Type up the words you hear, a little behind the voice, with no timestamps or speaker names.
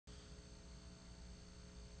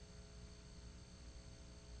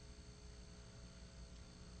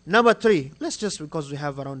Number 3, let's just, because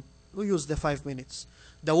we use the 5 minutes.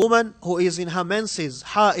 The woman who is in her menses,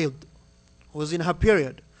 ha'id, who is in her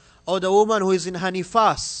period, or the woman who is in her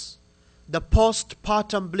nifas, the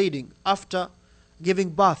postpartum bleeding after giving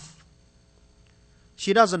birth.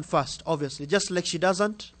 She doesn't fast, obviously, just like she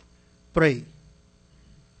doesn't pray.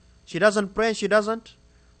 She doesn't pray and she doesn't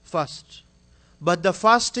fast. But the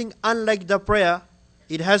fasting, unlike the prayer,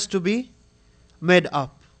 it has to be made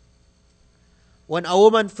up. When a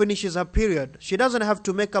woman finishes her period, she doesn't have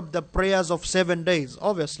to make up the prayers of 7 days,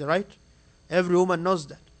 obviously, right? Every woman knows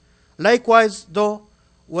that. Likewise, though,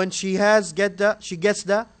 when she gets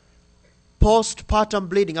the postpartum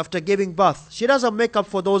bleeding after giving birth, she doesn't make up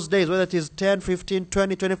for those days, whether it is 10, 15,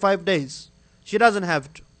 20, 25 days. She doesn't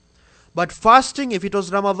have to. But fasting, if it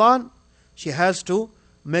was Ramadan, she has to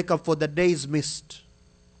make up for the days missed.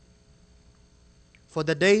 For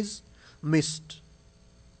the days missed.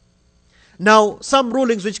 Now, some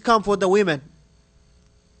rulings which come for the women.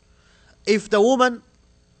 If the woman,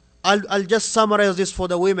 I'll just summarize this for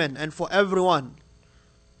the women and for everyone.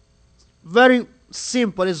 Very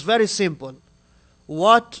simple, it's very simple.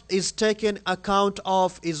 What is taken account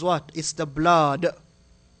of is what? It's the blood.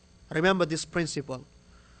 Remember this principle.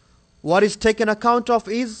 What is taken account of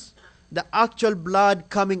is the actual blood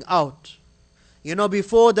coming out. You know,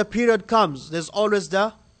 before the period comes, there's always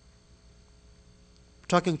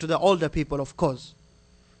talking to the older people, of course,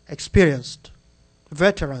 experienced,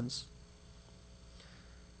 veterans.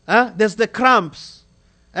 There's the cramps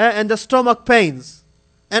and the stomach pains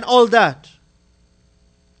and all that.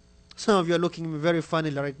 Some of you are looking at me very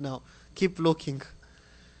funnily right now. Keep looking.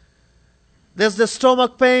 There's the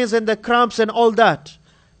stomach pains and the cramps and all that.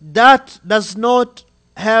 That does not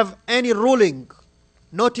have any ruling.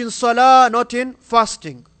 Not in salah, not in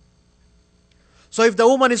fasting. So if the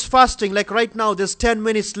woman is fasting, like right now, there's 10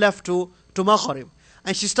 minutes left to Maghrib,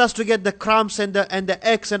 and she starts to get the cramps and the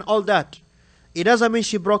aches and all that, it doesn't mean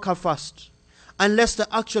she broke her fast, unless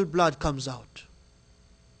the actual blood comes out.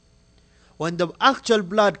 When the actual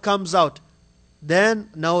blood comes out, then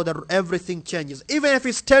now everything changes. Even if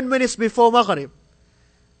it's 10 minutes before Maghrib,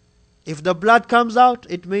 if the blood comes out,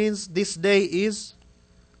 it means this day is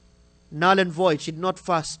null and void. She did not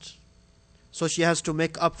fast, so she has to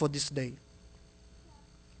make up for this day.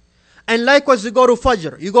 And likewise, you go to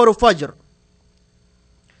Fajr.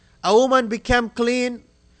 A woman became clean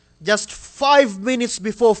just 5 minutes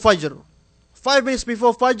before Fajr. 5 minutes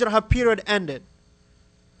before Fajr, her period ended.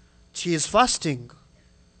 She is fasting.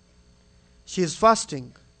 She is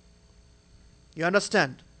fasting. You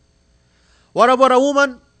understand? What about a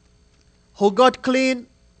woman who got clean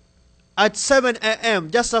at 7 a.m.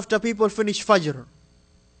 just after people finish Fajr?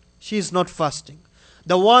 She is not fasting.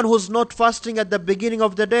 The one who's not fasting at the beginning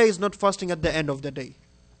of the day is not fasting at the end of the day.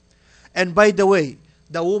 And by the way,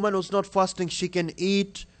 the woman who's not fasting, she can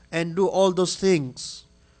eat and do all those things.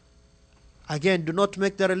 Again, do not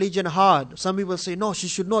make the religion hard. Some people say, no, she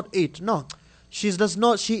should not eat. No, she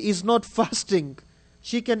is not fasting.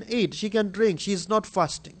 She can eat, she can drink, she is not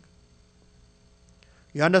fasting.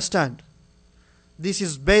 You understand? This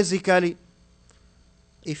is basically,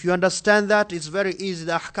 if you understand that, it's very easy,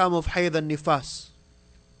 the ahkam of hayd and nifas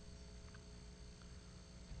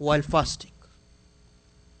while fasting.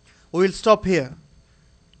 We will stop here.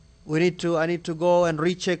 I need to go and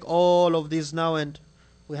recheck all of these now, and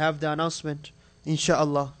we have the announcement,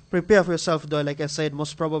 inshallah. Prepare for yourself though, like I said,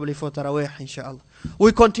 most probably for Taraweeh, inshallah.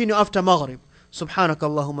 We continue after Maghrib.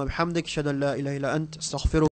 Subhanakallahumma bihamdik, shadu la ilaha illa ant, astaghfiruka.